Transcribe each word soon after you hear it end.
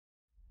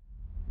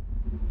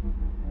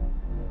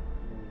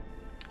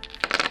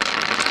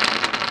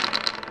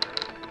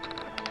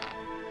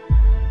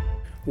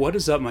What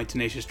is up, my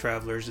tenacious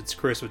travelers? It's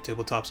Chris with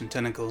Tabletops and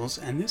Tentacles,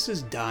 and this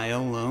is Die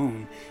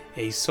Alone,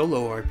 a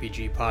solo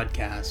RPG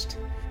podcast.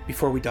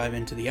 Before we dive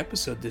into the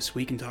episode this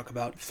week and talk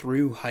about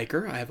Through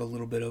Hiker, I have a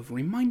little bit of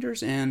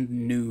reminders and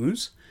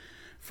news.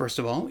 First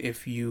of all,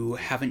 if you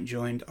haven't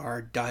joined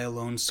our Die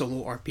Alone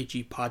Solo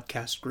RPG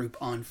podcast group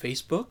on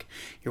Facebook,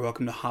 you're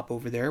welcome to hop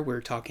over there. We're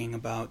talking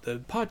about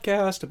the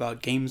podcast,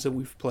 about games that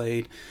we've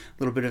played, a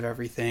little bit of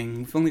everything.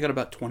 We've only got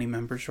about 20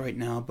 members right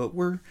now, but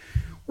we're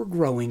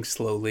growing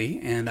slowly,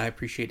 and I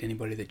appreciate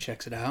anybody that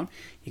checks it out.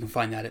 You can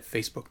find that at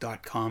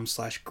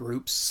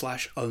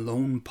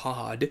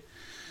facebook.com/groups/alonepod.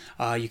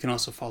 You can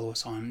also follow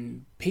us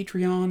on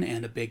Patreon,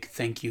 and a big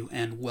thank you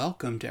and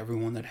welcome to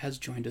everyone that has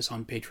joined us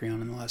on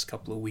Patreon in the last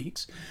couple of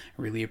weeks.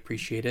 I really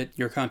appreciate it.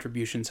 Your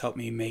contributions help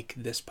me make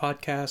this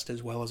podcast,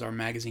 as well as our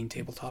magazine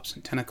Tabletops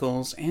and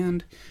Tentacles,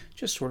 and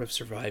just sort of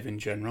survive in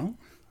general.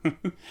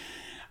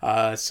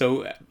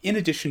 So in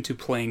addition to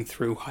playing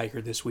Through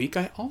Hiker this week,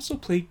 I also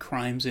played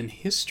Crimes in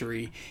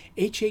History,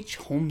 H.H.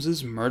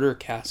 Holmes's Murder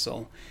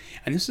Castle.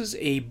 And this is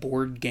a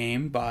board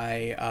game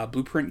by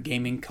Blueprint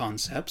Gaming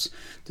Concepts,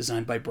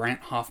 designed by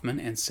Brant Hoffman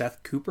and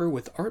Seth Cooper,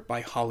 with art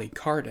by Holly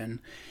Carden.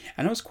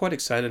 And I was quite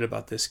excited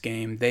about this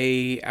game.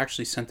 They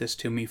actually sent this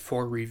to me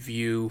for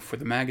review for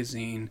the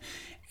magazine,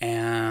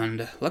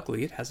 and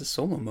luckily it has a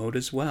solo mode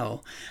as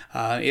well.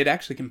 It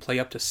actually can play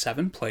up to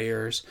 7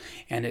 players,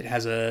 and it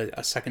has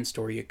a second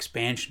story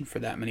expansion for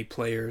that many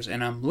players,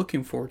 and I'm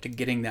looking forward to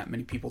getting that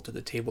many people to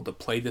the table to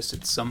play this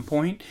at some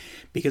point,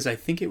 because I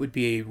think it would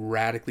be a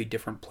radically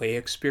different play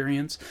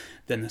experience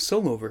than the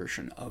solo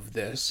version of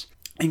this.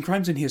 In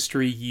Crimes in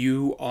History,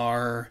 you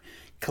are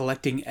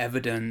collecting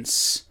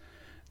evidence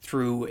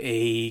through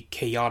a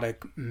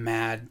chaotic,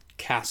 mad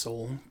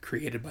castle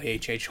created by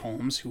H.H.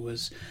 Holmes, who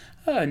was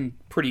a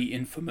pretty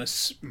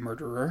infamous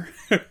murderer.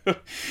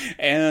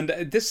 And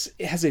this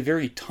has a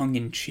very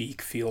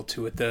tongue-in-cheek feel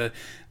to it. The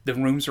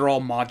rooms are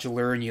all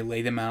modular, and you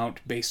lay them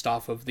out based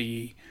off of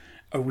the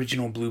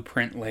original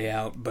blueprint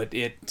layout, but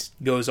it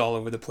goes all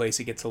over the place.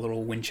 It gets a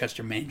little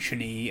Winchester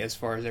Mansion-y as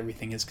far as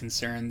everything is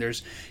concerned.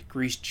 There's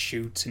greased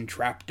chutes and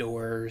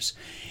trapdoors,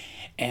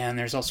 and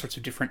there's all sorts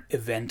of different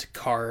event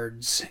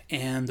cards.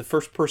 And the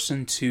first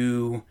person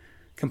to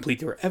complete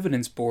their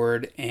evidence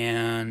board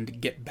and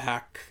get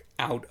back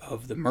out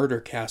of the murder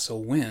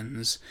castle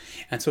wins.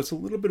 And so it's a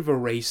little bit of a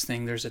race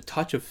thing. There's a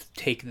touch of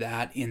take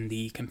that in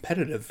the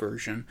competitive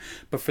version,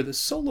 but for the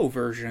solo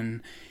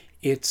version,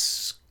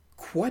 it's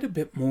quite a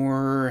bit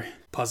more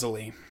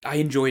puzzly. I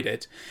enjoyed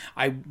it.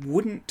 I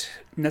wouldn't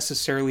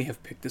necessarily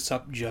have picked this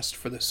up just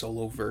for the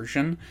solo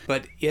version,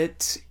 but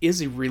it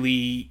is a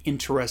really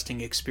interesting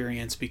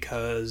experience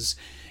because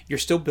you're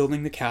still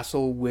building the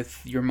castle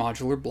with your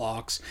modular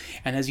blocks,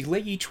 and as you lay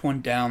each one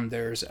down,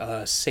 there's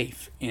a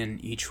safe in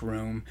each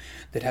room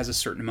that has a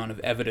certain amount of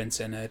evidence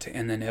in it,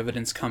 and then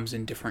evidence comes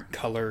in different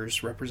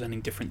colors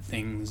representing different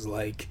things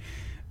like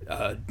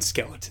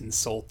skeletons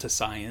sold to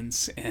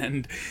science,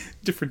 and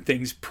different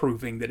things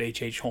proving that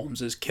H.H.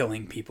 Holmes is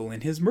killing people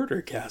in his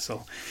murder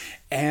castle.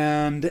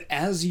 And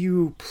as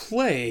you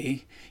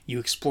play, you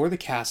explore the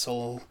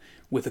castle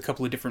with a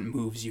couple of different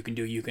moves you can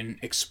do. You can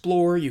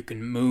explore, you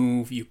can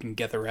move, you can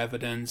gather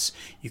evidence,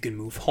 you can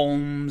move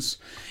Holmes,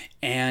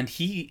 and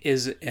he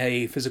is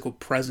a physical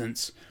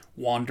presence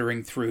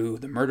wandering through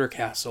the murder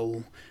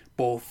castle,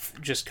 both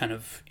just kind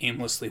of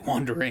aimlessly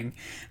wandering,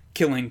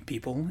 killing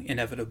people,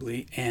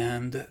 inevitably,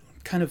 and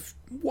kind of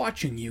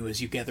watching you as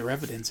you gather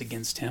evidence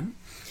against him.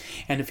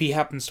 And if he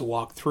happens to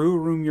walk through a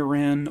room you're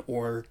in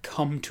or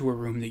come to a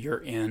room that you're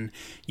in,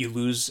 you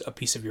lose a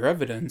piece of your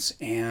evidence,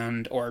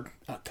 or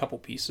a couple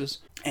pieces,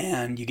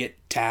 and you get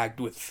tagged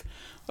with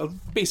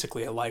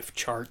basically a life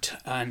chart.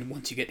 And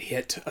once you get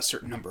hit a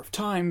certain number of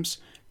times,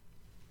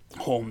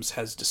 Holmes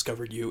has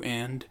discovered you,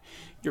 and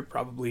you're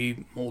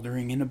probably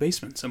moldering in a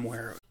basement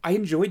somewhere. I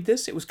enjoyed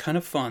this. It was kind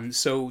of fun.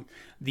 So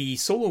the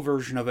solo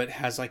version of it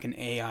has like an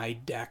AI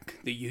deck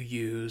that you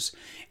use,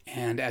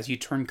 and as you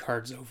turn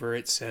cards over,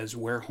 it says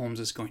where Holmes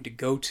is going to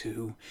go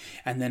to,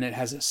 and then it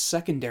has a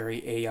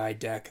secondary AI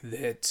deck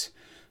that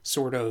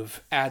sort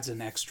of adds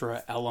an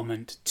extra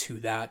element to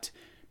that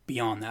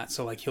beyond that.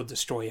 So like he'll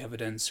destroy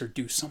evidence or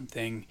do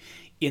something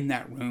in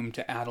that room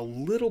to add a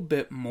little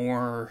bit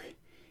more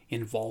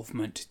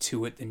involvement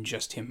to it than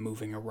just him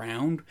moving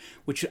around,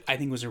 which I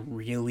think was a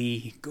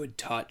really good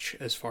touch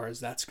as far as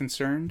that's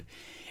concerned.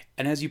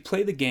 And as you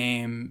play the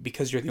game,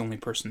 because you're the only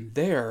person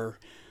there,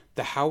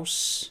 the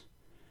house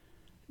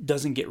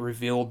doesn't get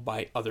revealed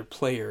by other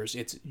players.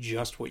 It's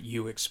just what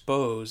you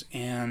expose,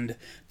 and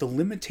the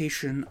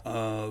limitation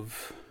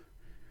of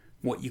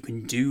what you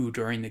can do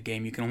during the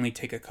game, you can only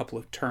take a couple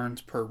of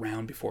turns per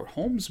round before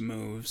Holmes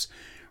moves,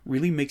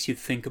 really makes you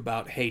think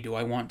about, hey, do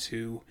I want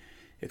to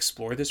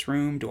explore this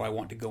room? Do I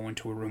want to go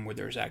into a room where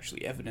there's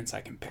actually evidence I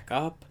can pick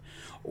up?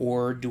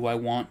 Or do I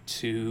want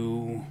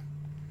to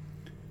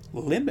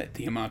limit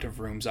the amount of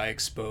rooms I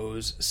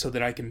expose so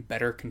that I can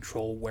better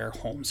control where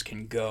Holmes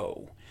can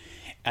go?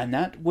 And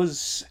that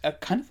was a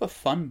kind of a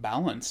fun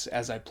balance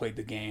as I played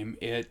the game.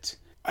 It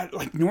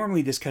like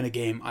normally this kind of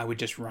game I would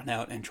just run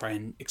out and try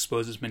and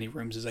expose as many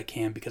rooms as I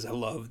can because I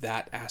love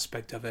that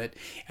aspect of it,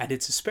 and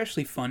it's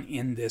especially fun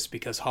in this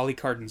because Holly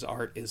Carden's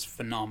art is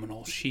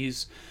phenomenal.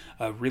 She's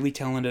a really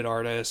talented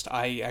artist.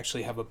 I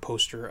actually have a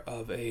poster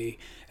of a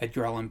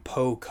Edgar Allan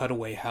Poe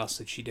cutaway house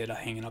that she did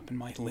hanging up in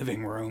my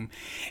living room,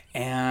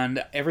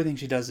 and everything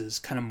she does is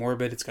kind of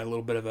morbid. It's got a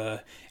little bit of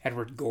a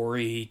Edward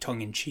Gorey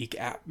tongue-in-cheek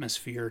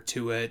atmosphere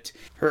to it.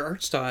 Her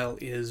art style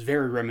is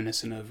very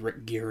reminiscent of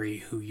Rick Geary,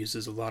 who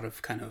uses a lot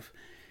of kind of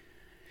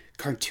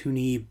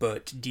cartoony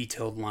but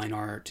detailed line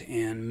art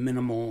and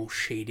minimal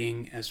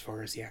shading as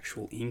far as the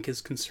actual ink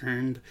is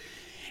concerned.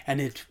 And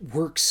it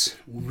works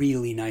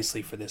really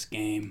nicely for this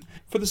game.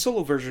 For the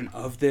solo version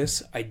of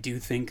this, I do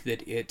think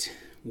that it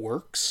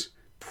works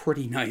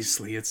pretty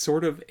nicely. It's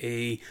sort of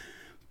a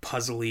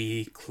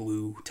puzzly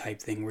Clue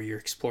type thing where you're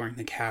exploring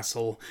the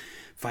castle,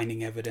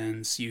 finding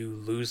evidence, you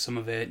lose some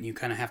of it, and you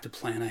kind of have to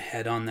plan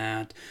ahead on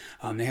that.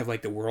 They have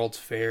like the World's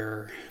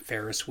Fair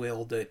Ferris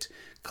wheel that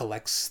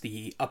collects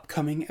the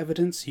upcoming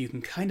evidence, so you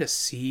can kind of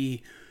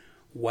see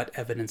what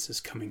evidence is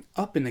coming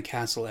up in the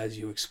castle as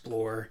you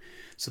explore,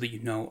 so that you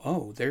know,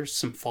 oh, there's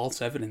some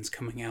false evidence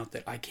coming out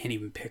that I can't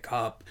even pick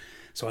up,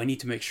 so I need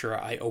to make sure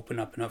I open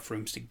up enough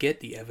rooms to get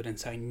the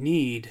evidence I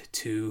need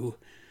to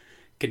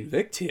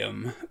convict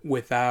him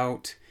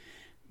without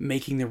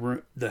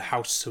making the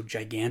house so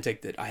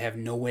gigantic that I have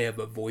no way of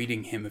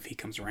avoiding him if he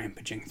comes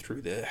rampaging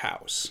through the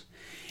house.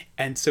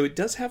 And so it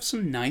does have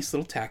some nice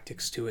little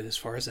tactics to it as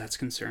far as that's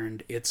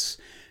concerned. It's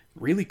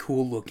really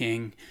cool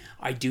looking.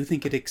 I do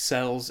think it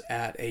excels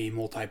at a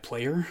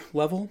multiplayer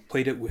level.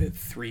 Played it with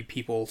 3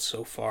 people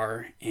so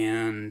far,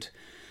 and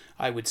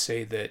I would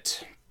say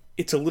that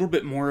it's a little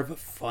bit more of a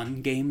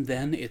fun game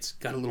then. It's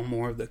got a little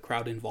more of the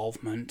crowd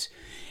involvement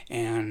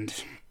and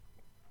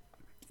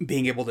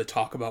being able to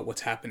talk about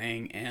what's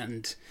happening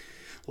and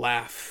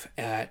laugh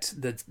at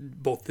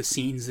both the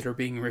scenes that are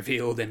being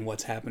revealed and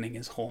what's happening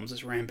as Holmes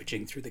is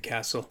rampaging through the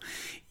castle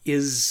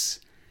is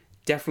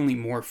definitely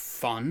more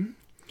fun,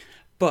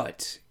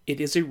 but it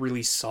is a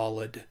really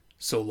solid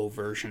solo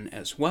version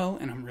as well,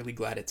 and I'm really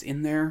glad it's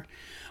in there.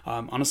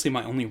 Honestly,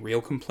 my only real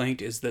complaint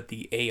is that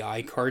the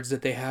AI cards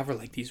that they have are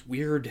like these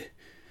weird,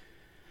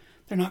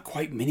 they're not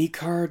quite mini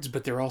cards,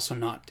 but they're also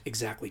not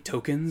exactly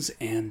tokens,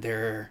 and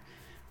they're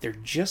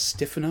just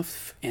stiff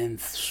enough and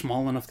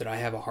small enough that I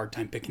have a hard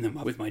time picking them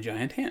up with my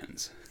giant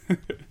hands.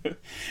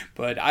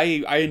 But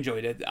I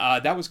enjoyed it.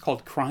 That was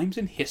called Crimes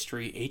in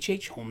History,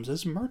 H.H.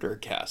 Holmes's Murder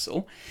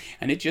Castle.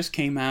 And it just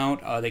came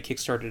out. They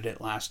kickstarted it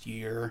last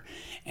year.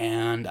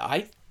 And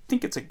I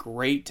think it's a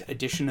great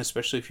addition,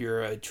 especially if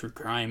you're a true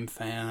crime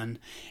fan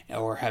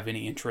or have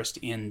any interest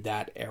in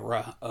that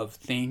era of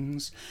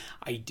things.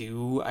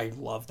 I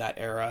love that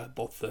era,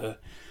 both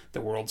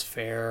the World's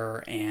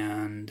Fair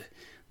and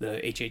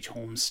the H.H.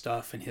 Holmes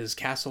stuff, and his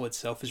castle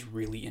itself is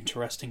really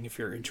interesting. If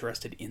you're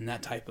interested in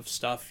that type of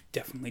stuff,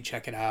 definitely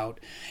check it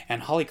out.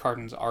 And Holly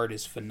Carden's art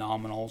is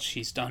phenomenal.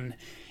 She's done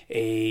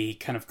a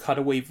kind of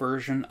cutaway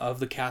version of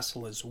the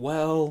castle as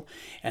well,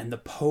 and the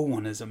Poe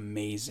one is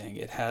amazing.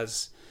 It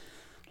has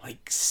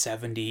like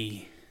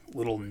 70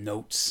 little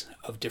notes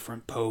of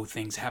different Poe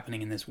things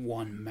happening in this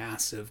one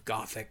massive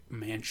Gothic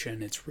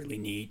mansion. It's really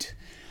neat.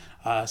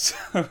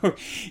 So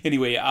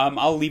anyway,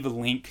 I'll leave a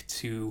link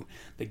to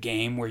the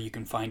game where you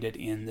can find it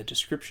in the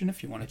description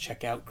if you want to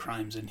check out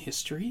Crimes in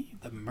History,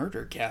 The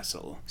Murder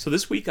Castle. So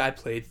this week I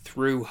played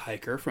Through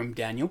Hiker from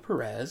Daniel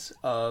Perez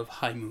of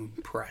High Moon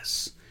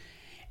Press.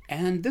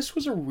 And this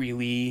was a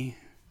really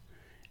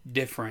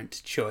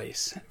different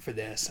choice for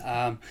this.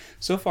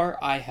 So far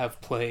I have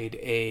played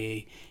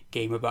a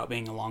game about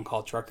being a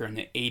long-haul trucker in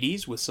the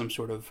 80s with some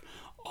sort of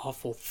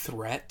awful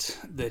threat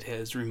that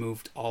has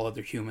removed all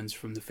other humans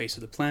from the face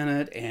of the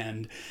planet,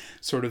 and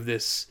sort of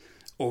this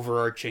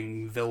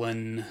overarching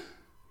villain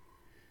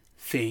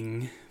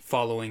thing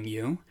following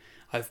you.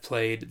 I've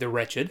played The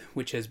Wretched,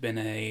 which has been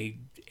a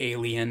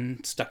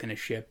alien stuck in a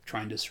ship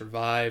trying to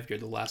survive. You're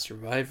the last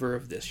survivor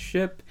of this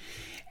ship.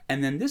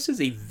 And then this is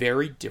a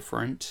very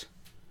different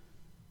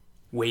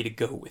way to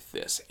go with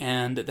this.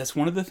 And that's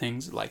one of the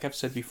things, like I've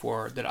said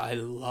before, that I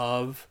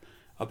love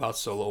about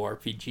solo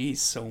RPGs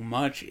so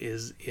much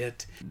is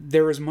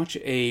they're as much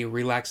a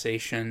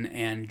relaxation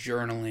and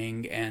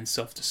journaling and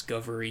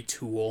self-discovery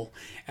tool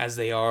as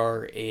they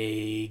are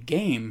a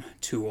game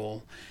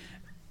tool.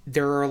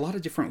 There are a lot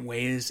of different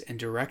ways and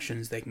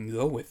directions they can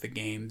go with the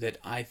game that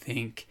I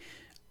think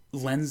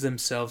lends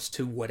themselves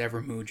to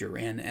whatever mood you're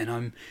in, and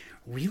I'm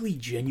really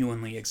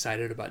genuinely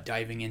excited about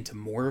diving into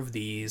more of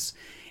these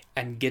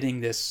and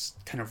getting this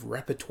kind of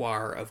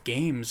repertoire of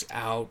games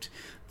out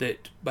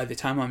that by the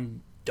time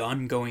I'm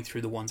done going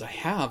through the ones I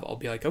have, I'll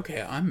be like,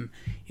 okay, I'm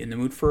in the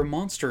mood for a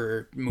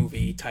monster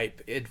movie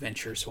type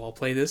adventure, so I'll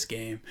play this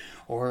game.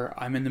 Or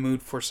I'm in the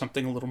mood for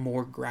something a little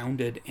more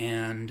grounded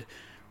and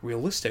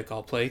realistic,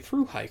 I'll play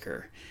Through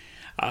Hiker.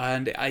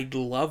 And I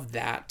love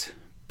that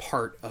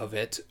part of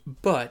it,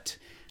 but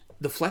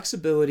the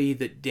flexibility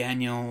that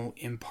Daniel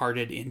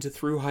imparted into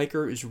Through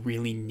Hiker is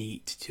really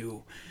neat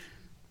too.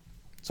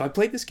 So I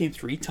played this game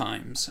 3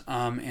 times,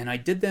 and I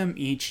did them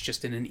each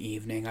just in an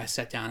evening. I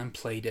sat down and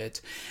played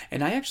it,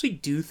 and I actually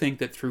do think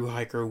that Thru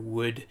Hiker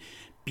would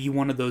be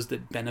one of those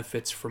that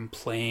benefits from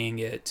playing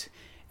it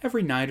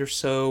every night or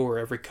so, or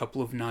every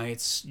couple of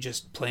nights,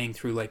 just playing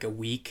through like a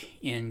week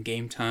in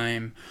game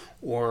time,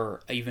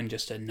 or even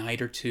just a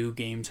night or two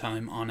game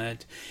time on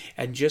it,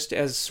 and just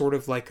as sort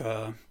of like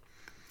a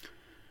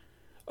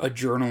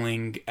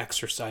journaling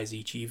exercise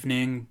each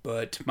evening.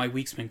 But my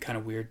week's been kind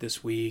of weird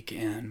this week,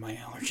 and my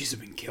allergies have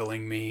been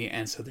killing me,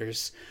 and so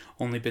there's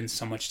only been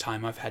so much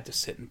time I've had to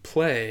sit and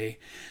play.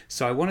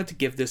 So I wanted to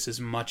give this as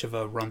much of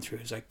a run through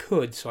as I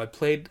could, so I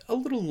played a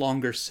little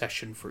longer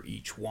session for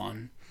each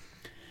one.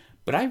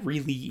 But I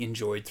really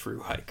enjoyed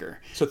Thru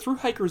Hiker. So Thru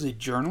Hiker is a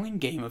journaling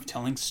game of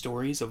telling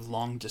stories of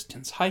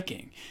long-distance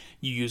hiking.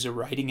 You use a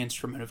writing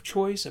instrument of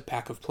choice, a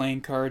pack of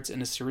playing cards,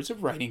 and a series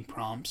of writing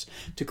prompts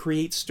to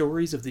create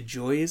stories of the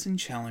joys and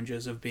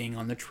challenges of being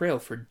on the trail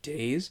for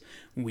days,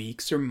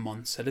 weeks, or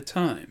months at a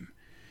time.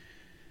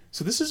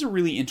 So this is a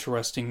really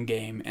interesting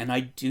game, and I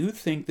do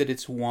think that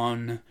it's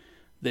one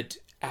that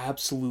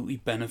absolutely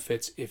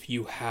benefits if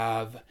you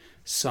have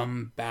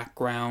some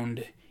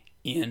background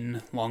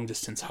in long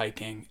distance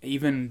hiking,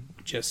 even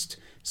just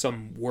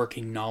some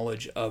working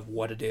knowledge of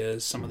what it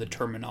is, some of the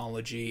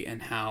terminology,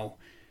 and how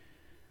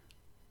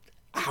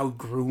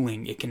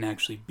grueling it can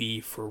actually be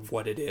for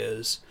what it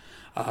is.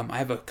 I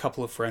have a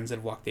couple of friends that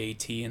have walked the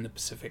AT and the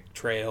Pacific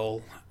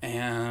Trail,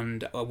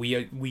 and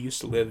we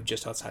used to live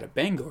just outside of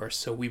Bangor,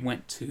 so we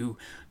went to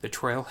the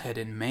trailhead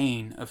in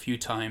Maine a few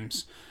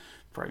times,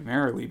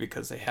 primarily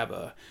because they have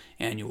a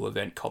annual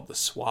event called the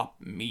Swap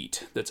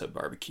Meet. That's a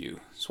barbecue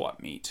swap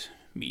meet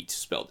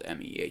spelled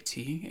MEAT,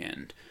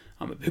 and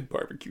I'm a big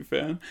barbecue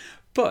fan.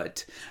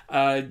 But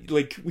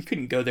we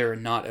couldn't go there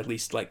and not at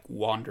least like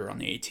wander on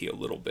the AT a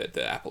little bit,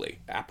 the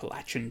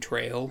Appalachian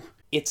Trail.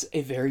 It's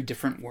a very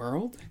different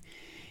world.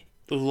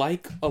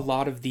 Like a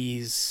lot of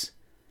these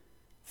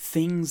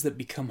things that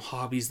become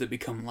hobbies, that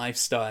become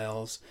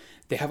lifestyles,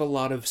 they have a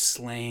lot of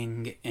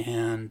slang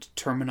and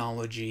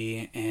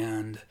terminology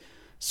and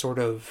sort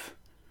of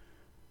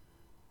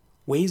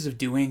ways of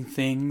doing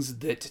things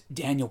that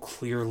Daniel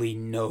clearly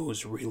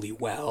knows really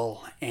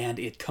well, and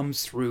it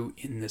comes through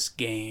in this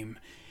game.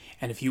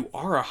 And if you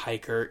are a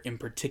hiker in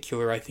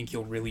particular, I think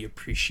you'll really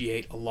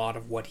appreciate a lot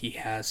of what he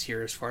has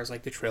here as far as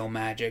like the trail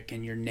magic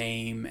and your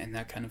name and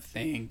that kind of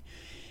thing.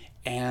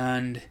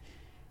 And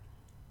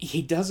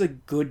he does a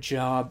good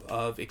job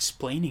of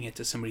explaining it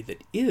to somebody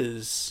that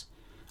is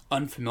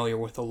unfamiliar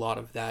with a lot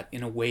of that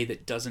in a way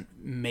that doesn't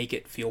make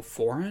it feel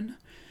foreign.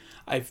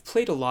 I've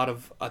played a lot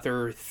of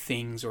other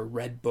things or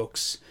read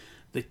books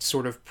that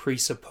sort of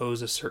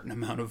presuppose a certain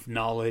amount of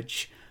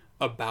knowledge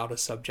about a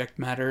subject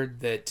matter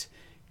that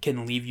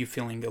can leave you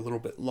feeling a little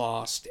bit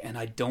lost, and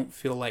I don't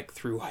feel like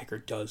Thru Hiker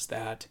does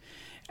that.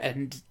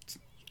 And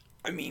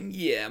I mean,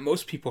 yeah,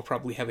 most people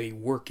probably have a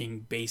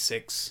working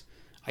basics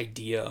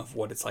idea of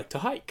what it's like to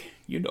hike.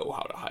 You know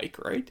how to hike,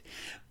 right?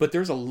 But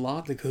there's a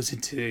lot that goes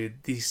into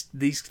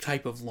these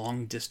type of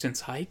long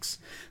distance hikes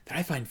that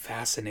I find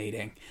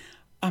fascinating.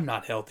 I'm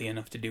not healthy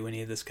enough to do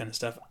any of this kind of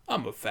stuff.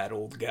 I'm a fat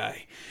old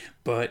guy.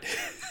 But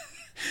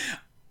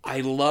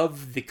I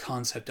love the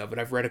concept of it.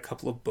 I've read a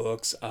couple of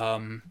books.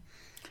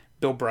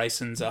 Bill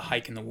Bryson's A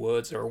Hike in the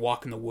Woods, or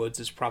Walk in the Woods,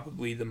 is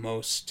probably the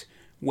most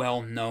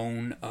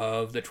well-known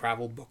of the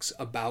travel books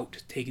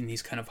about taking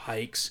these kind of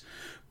hikes.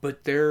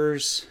 But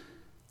there's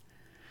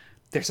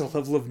a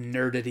level of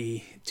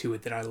nerdity to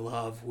it that I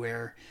love,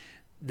 where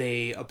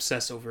they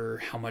obsess over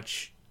how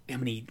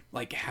many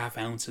like half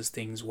ounces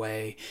things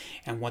weigh,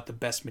 and what the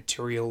best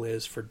material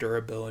is for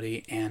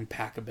durability and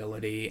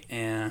packability,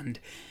 and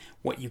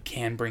what you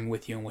can bring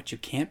with you and what you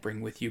can't bring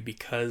with you,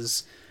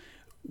 because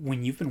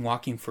when you've been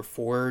walking for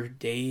 4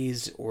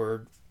 days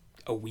or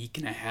a week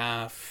and a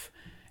half,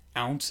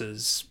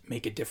 ounces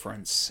make a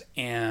difference.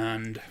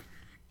 And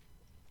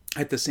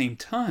at the same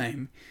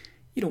time,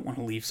 you don't want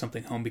to leave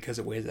something home because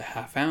it weighs a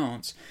half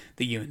ounce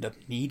that you end up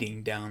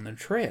needing down the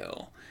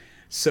trail.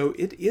 So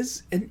it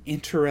is an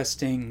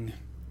interesting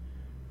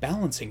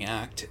balancing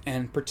act,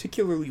 and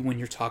particularly when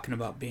you're talking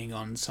about being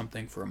on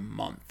something for a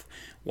month,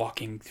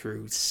 walking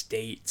through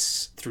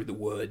states, through the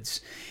woods,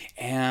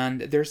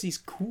 and there's these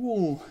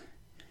cool...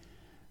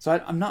 So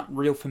I'm not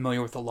real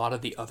familiar with a lot of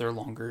the other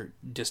longer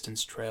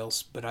distance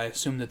trails, but I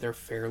assume that they're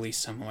fairly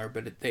similar.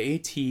 But the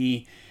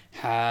AT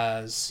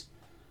has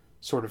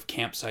sort of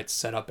campsites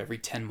set up every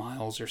 10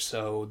 miles or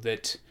so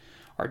that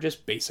are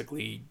just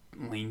basically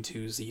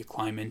lean-tos that you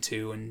climb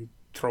into and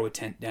throw a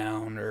tent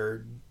down,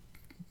 or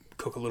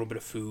cook a little bit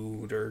of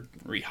food, or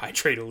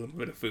rehydrate a little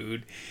bit of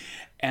food.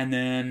 And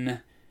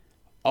then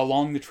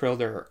along the trail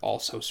there are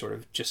also sort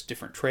of just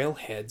different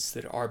trailheads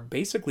that are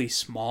basically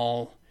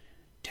small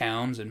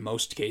towns in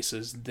most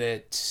cases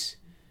that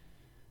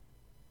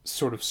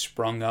sort of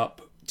sprung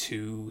up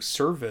to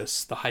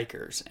service the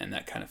hikers and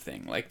that kind of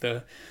thing. Like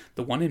the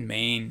one in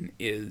Maine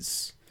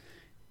is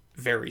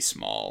very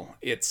small.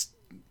 It's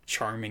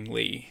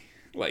charmingly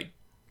like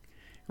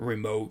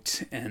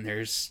remote, and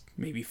there's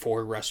maybe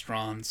 4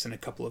 restaurants and a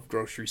couple of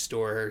grocery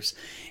stores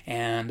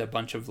and a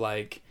bunch of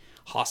like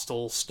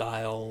hostel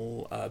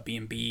style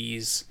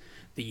B&Bs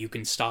that you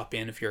can stop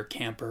in if you're a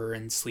camper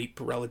and sleep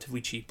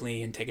relatively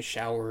cheaply and take a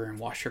shower and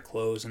wash your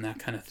clothes and that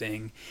kind of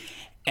thing.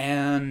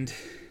 And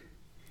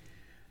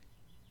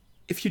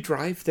if you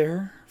drive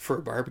there for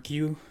a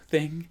barbecue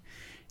thing,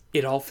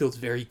 it all feels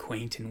very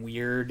quaint and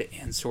weird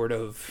and sort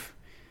of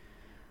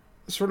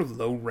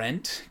low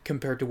rent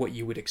compared to what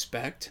you would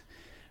expect.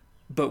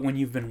 But when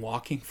you've been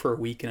walking for a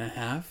week and a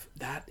half,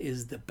 that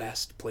is the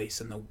best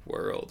place in the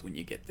world when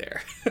you get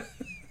there.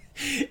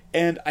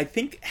 And I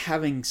think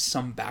having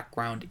some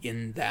background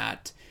in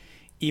that,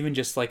 even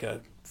just like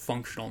a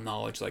functional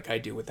knowledge like I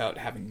do without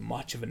having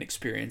much of an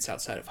experience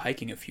outside of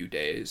hiking a few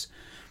days,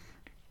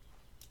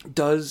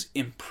 does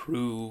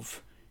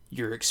improve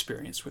your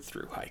experience with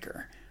Thru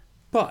Hiker.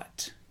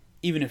 But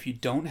even if you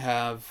don't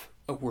have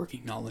a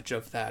working knowledge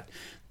of that,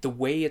 the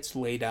way it's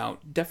laid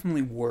out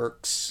definitely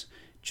works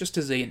just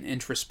as an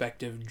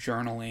introspective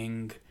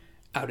journaling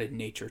out in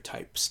nature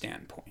type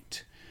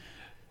standpoint.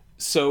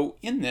 So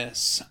in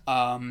this,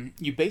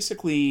 you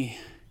play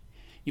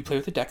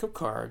with a deck of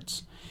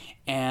cards,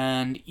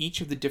 and each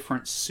of the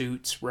different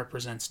suits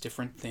represents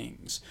different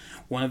things.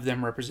 One of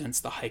them represents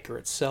the hiker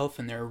itself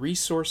and their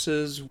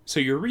resources. So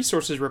your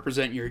resources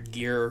represent your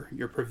gear,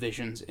 your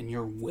provisions, and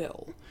your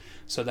will.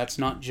 So that's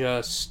not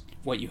just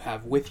what you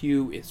have with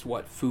you, it's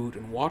what food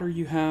and water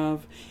you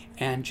have,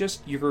 and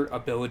just your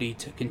ability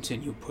to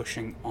continue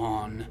pushing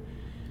on.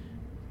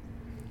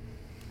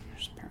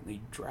 There's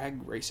apparently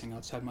drag racing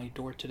outside my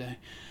door today.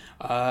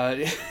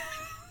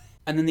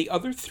 And then the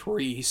other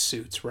 3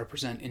 suits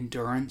represent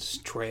endurance,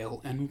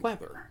 trail, and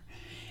weather.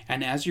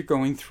 And as you're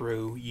going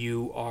through,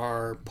 you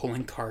are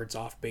pulling cards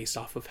off based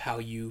off of how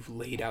you've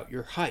laid out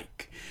your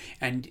hike.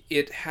 And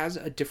it has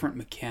a different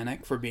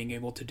mechanic for being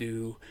able to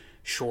do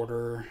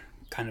shorter,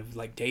 kind of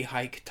like day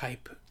hike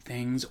type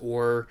things,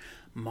 or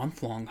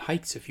month-long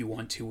hikes if you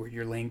want to, where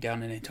you're laying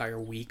down an entire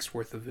week's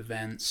worth of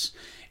events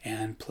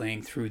and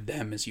playing through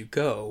them as you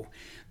go.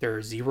 There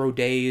are 0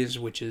 days,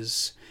 which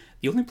is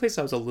the only place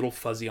I was a little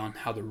fuzzy on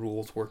how the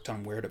rules worked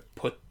on where to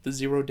put the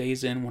 0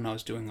 days in when I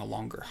was doing a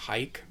longer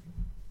hike.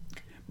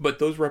 But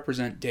those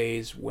represent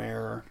days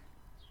where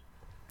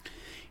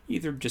you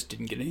either just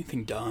didn't get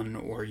anything done,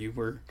 or you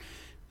were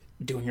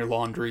doing your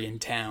laundry in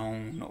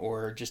town,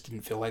 or just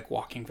didn't feel like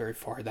walking very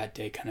far that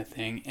day kind of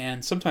thing.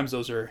 And sometimes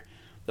those are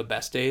the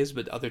best days,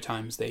 but other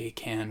times they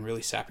can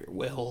really sap your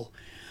will.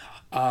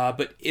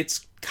 But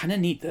it's kind of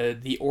neat.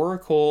 The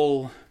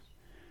Oracle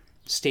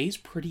stays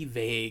pretty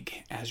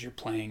vague as you're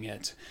playing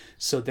it.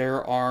 So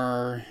there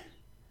are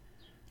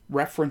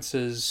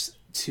references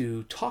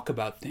to talk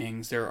about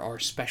things. There are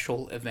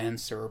special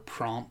events, there are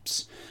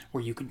prompts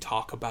where you can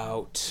talk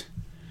about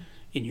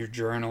in your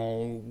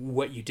journal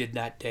what you did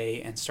that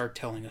day and start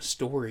telling a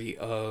story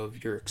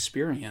of your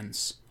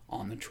experience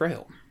on the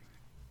trail.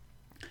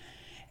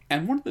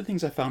 And one of the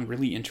things I found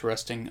really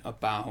interesting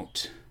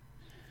about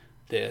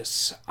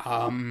this,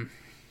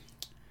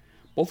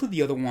 both of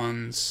the other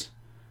ones,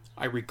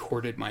 I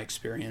recorded my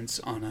experience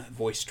on a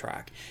voice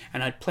track,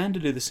 and I plan to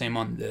do the same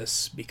on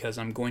this because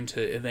I'm going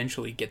to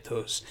eventually get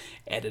those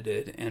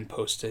edited and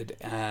posted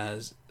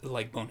as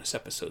like bonus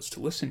episodes to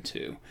listen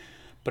to.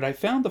 But I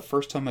found the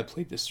first time I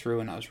played this through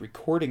and I was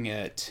recording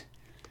it,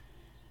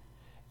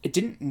 it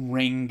didn't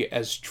ring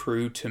as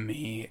true to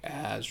me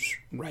as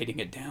writing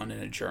it down in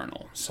a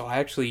journal. So I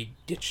actually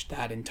ditched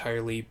that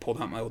entirely,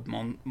 pulled out my old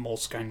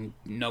Moleskine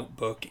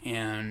notebook,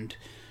 and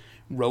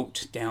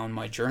wrote down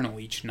my journal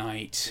each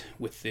night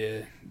with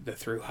the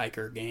Thru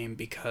Hiker game,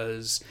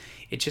 because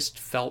it just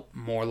felt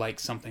more like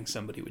something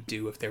somebody would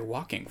do if they're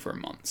walking for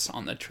months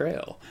on the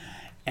trail.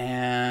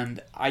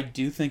 And I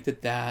do think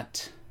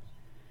that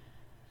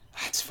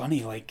it's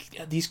funny, like,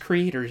 these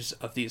creators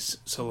of these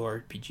solo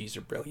RPGs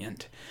are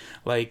brilliant.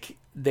 Like,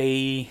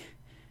 they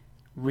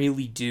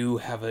really do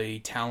have a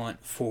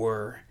talent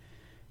for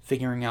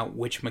figuring out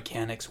which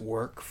mechanics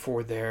work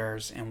for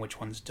theirs and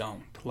which ones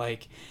don't.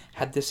 Like,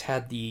 had this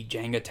had the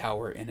Jenga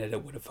tower in it,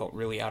 it would have felt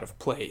really out of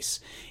place.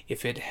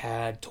 If it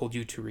had told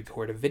you to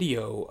record a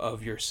video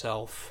of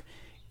yourself,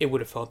 it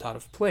would have felt out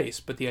of place.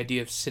 But the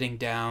idea of sitting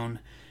down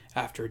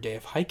after a day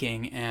of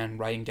hiking and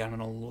writing down in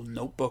a little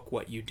notebook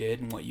what you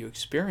did and what you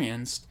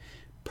experienced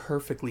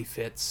perfectly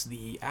fits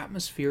the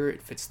atmosphere,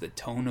 it fits the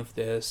tone of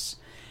this,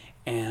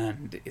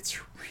 and it's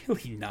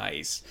really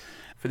nice.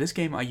 For this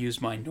game, I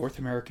used my North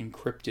American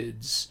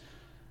Cryptids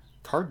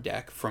card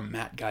deck from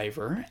Matt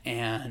Guyver,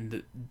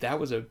 and that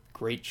was a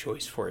great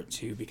choice for it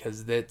too,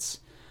 because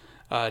that's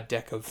a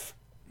deck of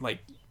like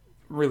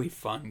really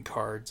fun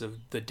cards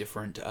of the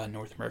different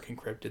North American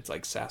cryptids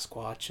like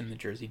Sasquatch and the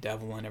Jersey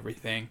Devil and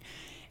everything.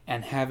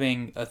 And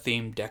having a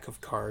themed deck of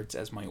cards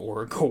as my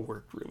Oracle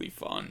worked really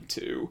fun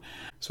too.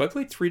 So I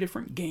played 3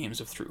 different games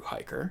of Thru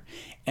Hiker,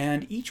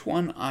 and each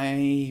one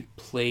I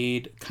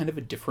played kind of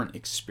a different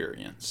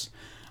experience.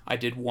 I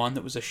did one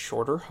that was a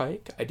shorter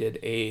hike, I did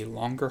a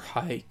longer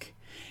hike,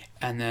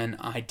 and then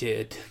I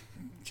did,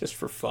 just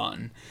for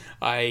fun,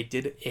 I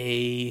did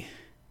a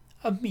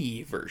a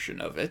me version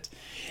of it.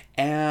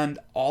 And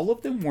all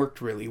of them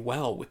worked really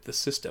well with the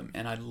system,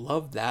 and I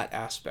love that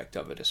aspect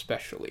of it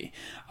especially.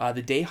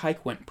 The day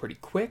hike went pretty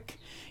quick.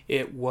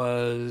 It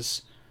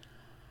was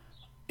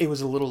a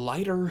little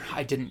lighter.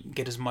 I didn't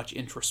get as much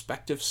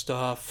introspective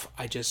stuff.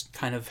 I just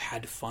kind of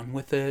had fun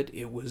with it.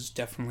 It was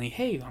definitely,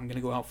 hey, I'm going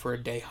to go out for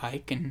a day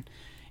hike and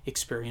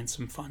experience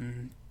some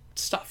fun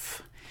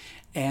stuff.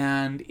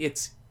 And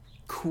it's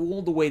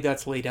cool the way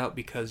that's laid out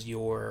because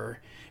your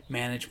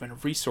management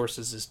of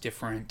resources is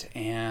different,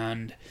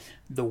 and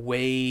the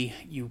way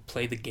you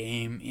play the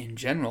game in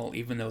general,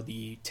 even though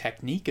the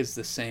technique is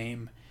the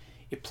same,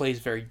 it plays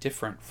very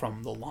different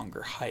from the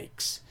longer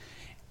hikes.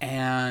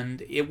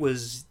 And it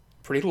was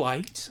pretty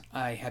light.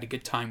 I had a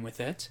good time with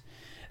it.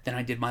 Then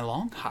I did my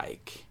long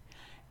hike,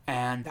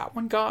 and that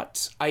one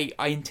I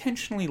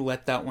intentionally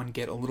let that one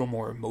get a little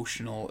more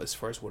emotional as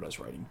far as what I was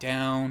writing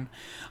down.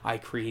 I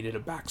created a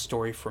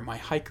backstory for my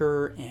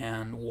hiker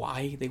and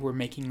why they were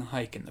making the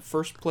hike in the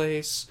first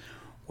place,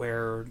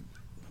 where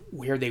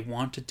they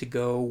wanted to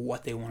go,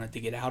 what they wanted to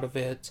get out of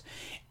it,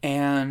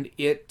 and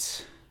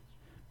it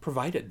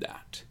provided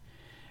that.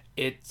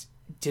 It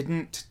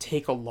didn't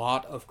take a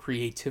lot of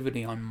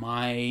creativity on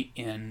my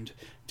end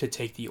to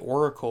take the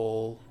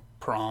Oracle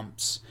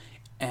prompts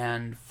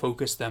and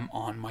focus them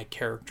on my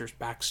character's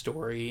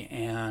backstory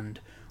and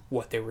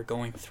what they were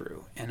going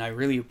through. And I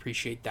really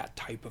appreciate that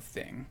type of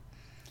thing.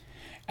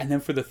 And then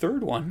for the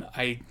third one,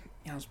 I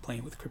was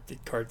playing with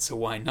cryptid cards, so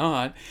why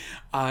not?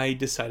 I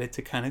decided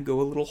to kind of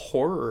go a little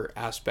horror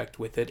aspect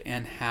with it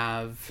and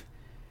have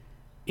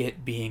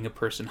it being a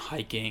person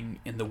hiking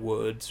in the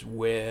woods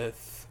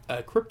with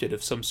a cryptid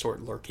of some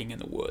sort lurking in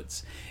the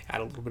woods.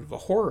 Add a little bit of a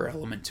horror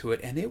element to it,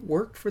 and it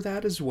worked for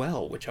that as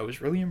well, which I was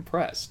really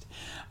impressed.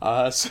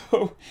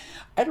 So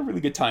I had a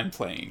really good time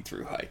playing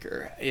through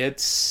Hiker.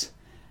 It's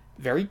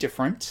very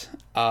different.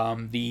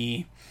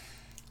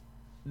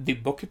 The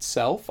book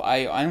itself,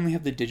 I only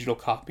have the digital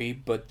copy,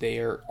 but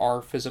there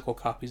are physical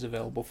copies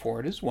available for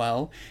it as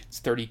well. It's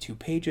 32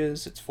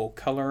 pages, it's full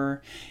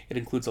color, it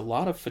includes a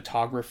lot of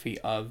photography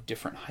of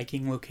different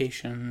hiking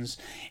locations,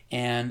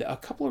 and a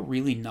couple of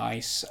really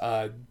nice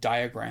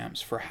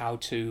diagrams for how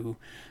to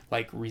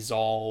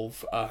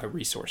resolve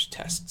resource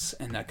tests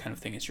and that kind of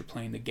thing as you're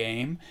playing the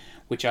game,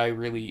 which I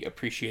really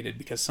appreciated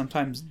because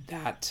sometimes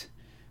that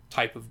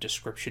type of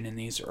description in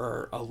these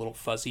are a little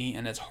fuzzy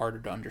and it's harder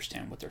to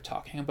understand what they're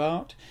talking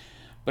about.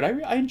 But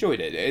I enjoyed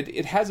it.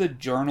 It has a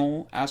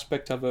journal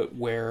aspect of it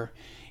where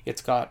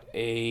it's got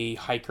a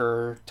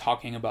hiker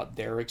talking about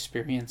their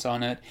experience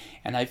on it,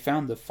 and I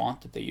found the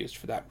font that they used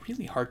for that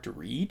really hard to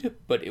read,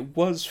 but it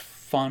was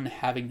fun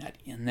having that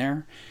in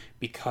there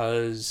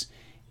because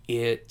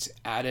it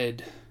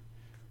added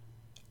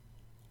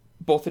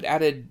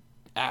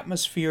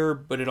atmosphere,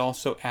 but it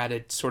also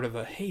added sort of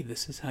a, hey,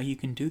 this is how you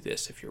can do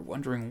this. If you're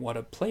wondering what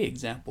a play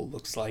example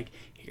looks like,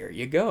 here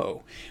you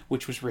go,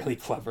 which was really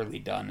cleverly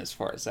done as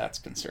far as that's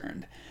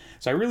concerned.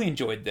 So I really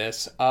enjoyed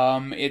this.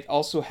 It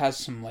also has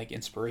some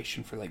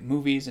inspiration for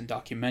movies and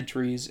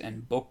documentaries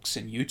and books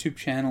and YouTube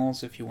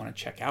channels if you want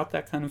to check out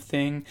that kind of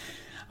thing.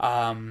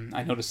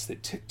 I noticed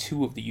that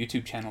two of the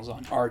YouTube channels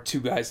on are two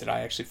guys that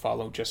I actually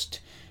follow just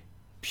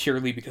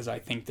purely because I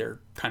think they're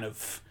kind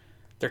of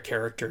their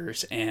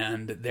characters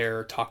and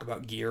their talk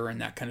about gear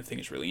and that kind of thing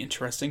is really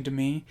interesting to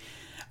me.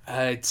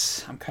 I'm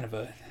kind of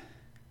a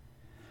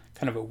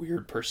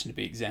weird person to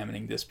be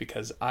examining this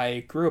because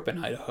I grew up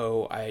in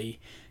Idaho. I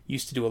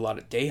used to do a lot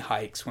of day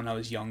hikes when I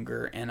was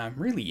younger, and I'm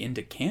really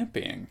into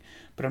camping,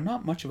 but I'm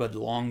not much of a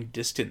long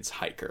distance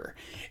hiker.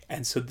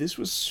 And so this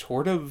was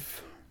sort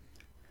of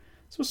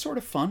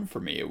fun for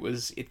me.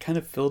 It kind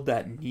of filled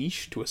that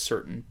niche to a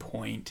certain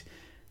point,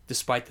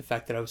 despite the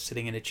fact that I was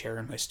sitting in a chair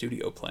in my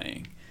studio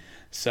playing.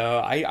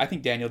 So I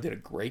think Daniel did a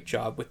great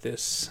job with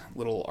this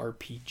little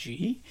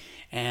RPG,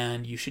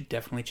 and you should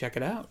definitely check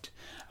it out.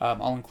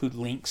 I'll include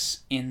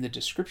links in the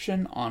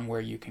description on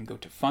where you can go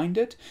to find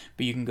it,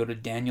 but you can go to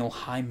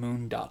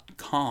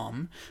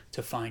danielhighmoon.com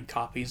to find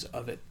copies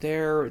of it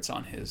there. It's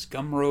on his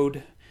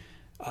Gumroad.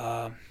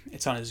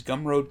 It's on his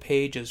Gumroad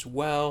page as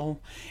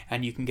well,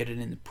 and you can get it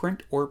in the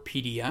print or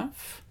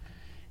PDF.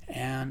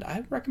 And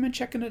I recommend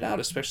checking it out,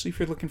 especially if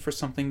you're looking for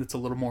something that's a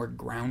little more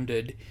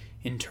grounded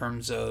in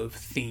terms of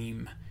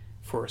theme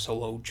for a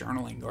solo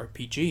journaling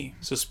RPG.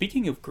 So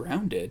speaking of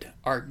grounded,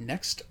 our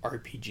next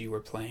RPG we're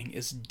playing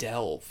is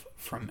Delve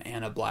from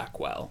Anna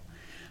Blackwell.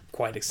 I'm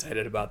quite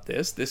excited about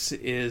this. This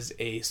is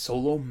a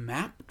solo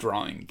map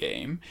drawing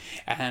game,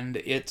 and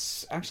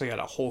it's actually got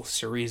a whole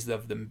series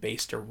of them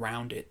based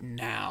around it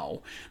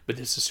now, but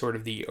this is sort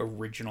of the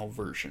original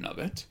version of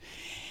it.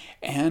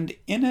 And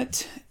in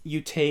it,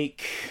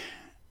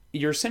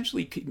 you're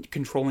essentially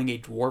controlling a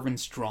dwarven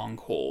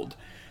stronghold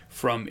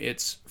from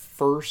its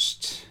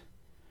first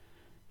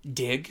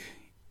dig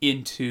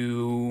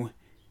deeper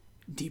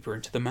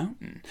into the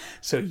mountain.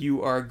 So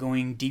you are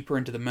going deeper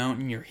into the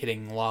mountain, you're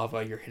hitting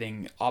lava, you're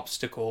hitting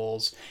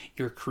obstacles,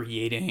 you're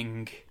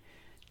creating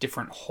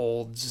different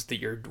holds that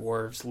your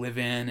dwarves live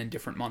in and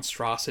different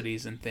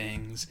monstrosities and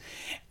things.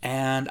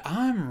 And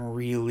I'm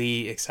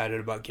really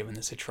excited about giving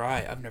this a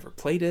try. I've never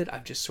played it.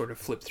 I've just sort of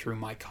flipped through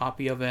my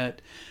copy of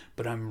it,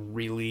 but I'm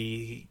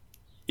really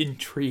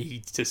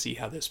intrigued to see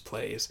how this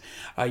plays.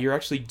 You're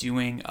actually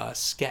doing a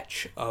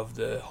sketch of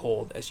the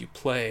hold as you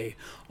play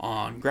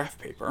on graph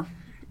paper,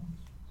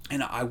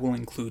 and I will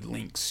include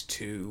links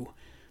to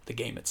the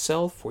game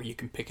itself where you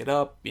can pick it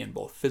up in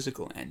both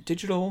physical and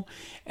digital,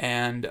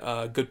 and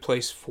a good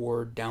place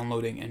for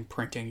downloading and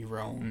printing your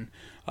own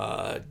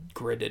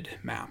gridded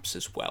maps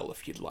as well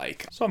if you'd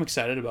like. So I'm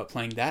excited about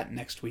playing that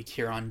next week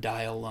here on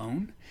Die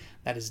Alone.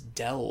 That is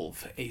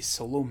Delve, a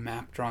solo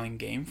map drawing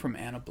game from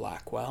Anna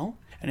Blackwell.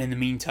 And in the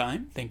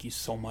meantime, thank you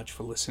so much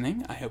for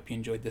listening. I hope you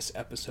enjoyed this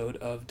episode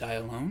of Die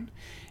Alone.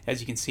 As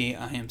you can see,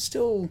 I am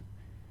still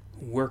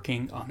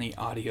working on the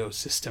audio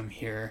system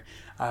here.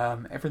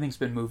 Everything's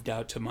been moved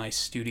out to my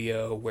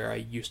studio where I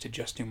used to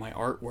just do my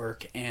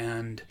artwork,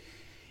 and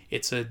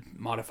it's a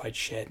modified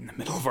shed in the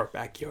middle of our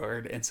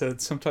backyard, and so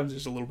sometimes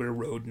there's a little bit of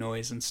road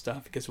noise and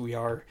stuff because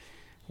we're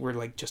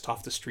like just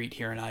off the street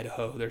here in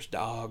Idaho. There's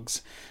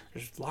dogs.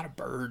 There's a lot of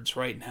birds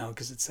right now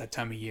because it's that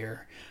time of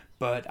year.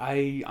 But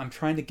I'm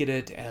trying to get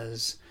it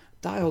as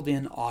dialed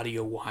in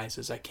audio-wise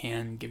as I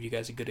can, give you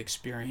guys a good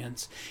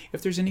experience.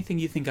 If there's anything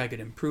you think I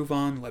could improve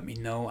on, let me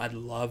know. I'd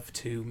love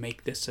to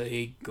make this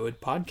a good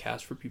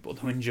podcast for people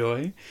to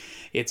enjoy.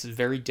 It's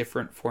very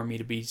different for me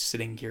to be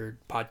sitting here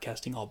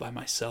podcasting all by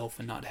myself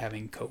and not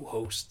having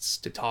co-hosts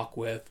to talk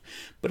with,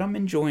 but I'm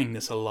enjoying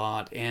this a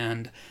lot,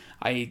 and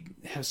I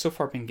have so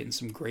far been getting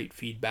some great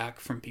feedback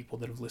from people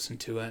that have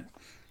listened to it.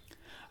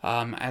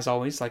 As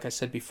always, like I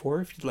said before,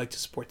 if you'd like to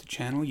support the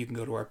channel, you can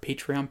go to our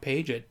Patreon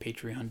page at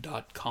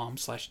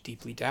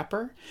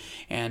patreon.com/deeplydapper.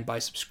 And by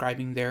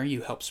subscribing there,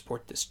 you help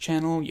support this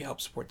channel, you help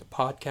support the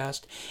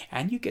podcast,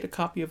 and you get a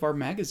copy of our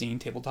magazine,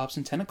 Tabletops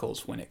and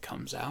Tentacles, when it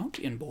comes out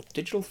in both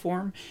digital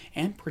form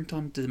and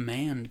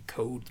print-on-demand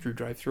code through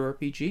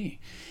DriveThruRPG.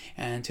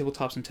 And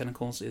Tabletops and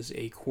Tentacles is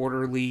a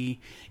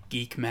quarterly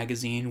geek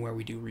magazine where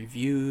we do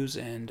reviews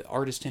and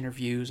artist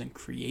interviews and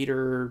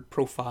creator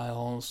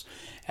profiles,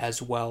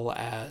 as well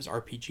as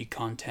RPG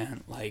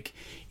content. Like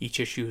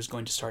each issue is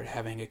going to start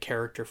having a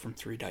character from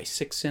 3 Dice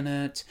 6 in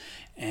it,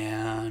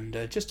 and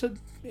I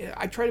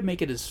try to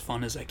make it as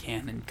fun as I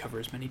can and cover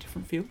as many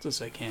different fields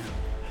as I can.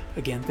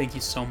 Again, thank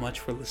you so much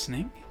for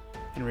listening,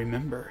 and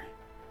remember,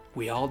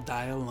 we all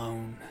die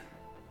alone.